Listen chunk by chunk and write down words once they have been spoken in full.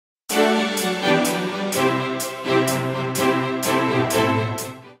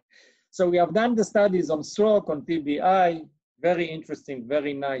So we have done the studies on stroke, on TBI, very interesting,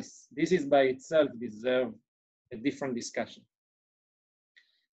 very nice. This is by itself deserve a different discussion.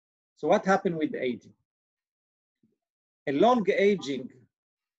 So what happened with aging? Along aging,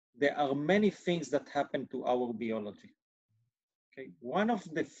 there are many things that happen to our biology. Okay, one of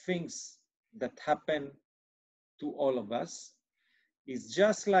the things that happen to all of us is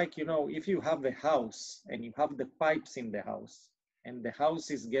just like, you know, if you have a house and you have the pipes in the house and the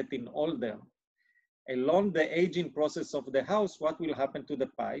house is getting older, along the aging process of the house, what will happen to the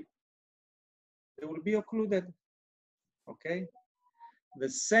pipe? They will be occluded, okay? The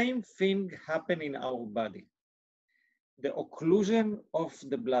same thing happen in our body. The occlusion of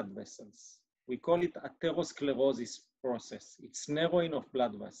the blood vessels. We call it atherosclerosis process. It's narrowing of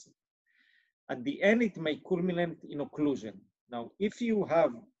blood vessels. At the end, it may culminate in occlusion. Now, if you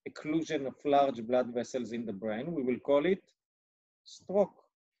have occlusion of large blood vessels in the brain, we will call it stroke,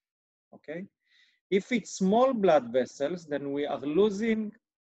 okay? If it's small blood vessels, then we are losing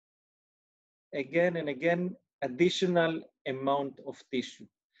again and again additional amount of tissue.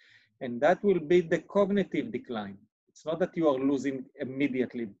 And that will be the cognitive decline. It's not that you are losing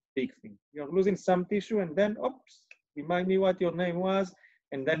immediately big thing. You're losing some tissue and then, oops, remind me what your name was.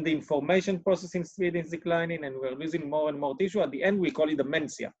 And then the information processing speed is declining and we're losing more and more tissue. At the end, we call it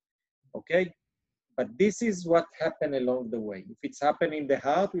dementia, okay? But this is what happened along the way. If it's happening in the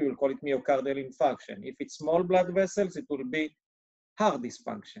heart, we will call it myocardial infarction. If it's small blood vessels, it will be heart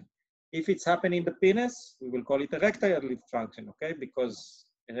dysfunction. If it's happening in the penis, we will call it erectile dysfunction, okay? Because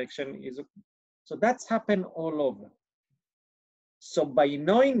erection is, so that's happened all over. So by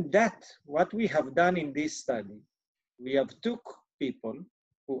knowing that, what we have done in this study, we have took people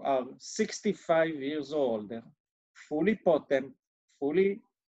who are 65 years or older, fully potent, fully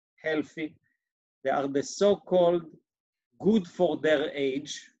healthy. They are the so-called good for their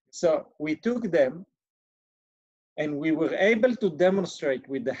age. So we took them and we were able to demonstrate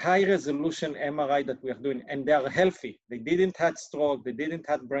with the high resolution MRI that we are doing, and they are healthy. They didn't have stroke, they didn't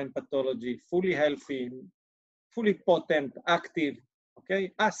have brain pathology, fully healthy, fully potent, active,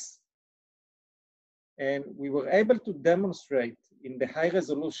 okay, us. And we were able to demonstrate in the high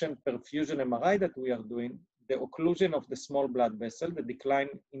resolution perfusion MRI that we are doing, the occlusion of the small blood vessel, the decline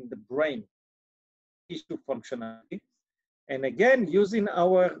in the brain tissue functionality. And again, using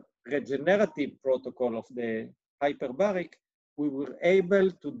our regenerative protocol of the hyperbaric, we were able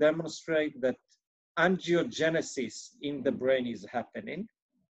to demonstrate that angiogenesis in the brain is happening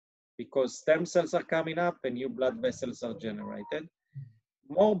because stem cells are coming up and new blood vessels are generated.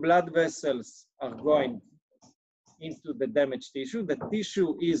 More blood vessels are going into the damaged tissue. The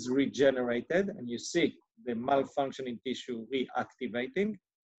tissue is regenerated, and you see the malfunctioning tissue reactivating.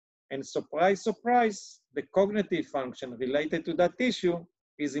 And surprise, surprise, the cognitive function related to that tissue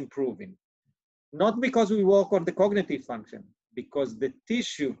is improving. Not because we work on the cognitive function, because the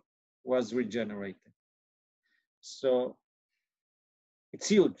tissue was regenerated. So it's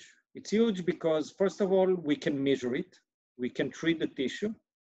huge. It's huge because, first of all, we can measure it. We can treat the tissue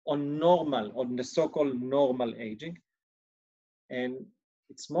on normal, on the so-called normal aging. And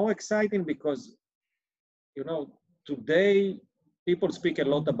it's more exciting because, you know, today people speak a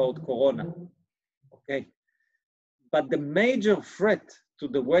lot about Corona, okay? But the major threat to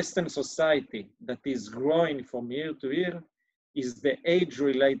the Western society that is growing from year to year is the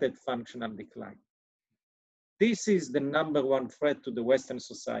age-related functional decline. This is the #1 threat to the Western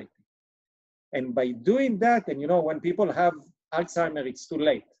society. And by doing that, and you know, when people have Alzheimer, it's too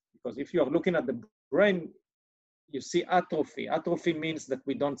late. Because if you're looking at the brain, you see atrophy. Atrophy means that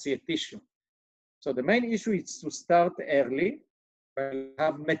we don't see a tissue. So the main issue is to start early, when you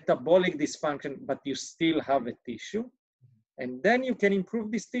have metabolic dysfunction, but you still have a tissue. And then you can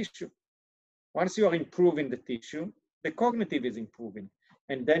improve this tissue. Once you are improving the tissue, the cognitive is improving.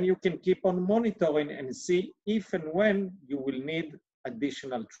 And then you can keep on monitoring and see if and when you will need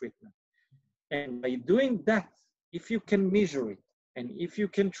additional treatment. And by doing that, if you can measure it, and if you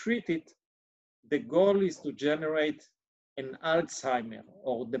can treat it, the goal is to generate an Alzheimer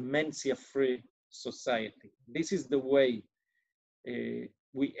or dementia-free society. This is the way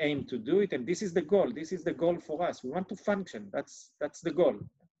we aim to do it, and this is the goal. This is the goal for us. We want to function. That's the goal.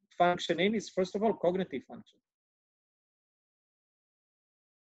 Functioning is, first of all, cognitive function.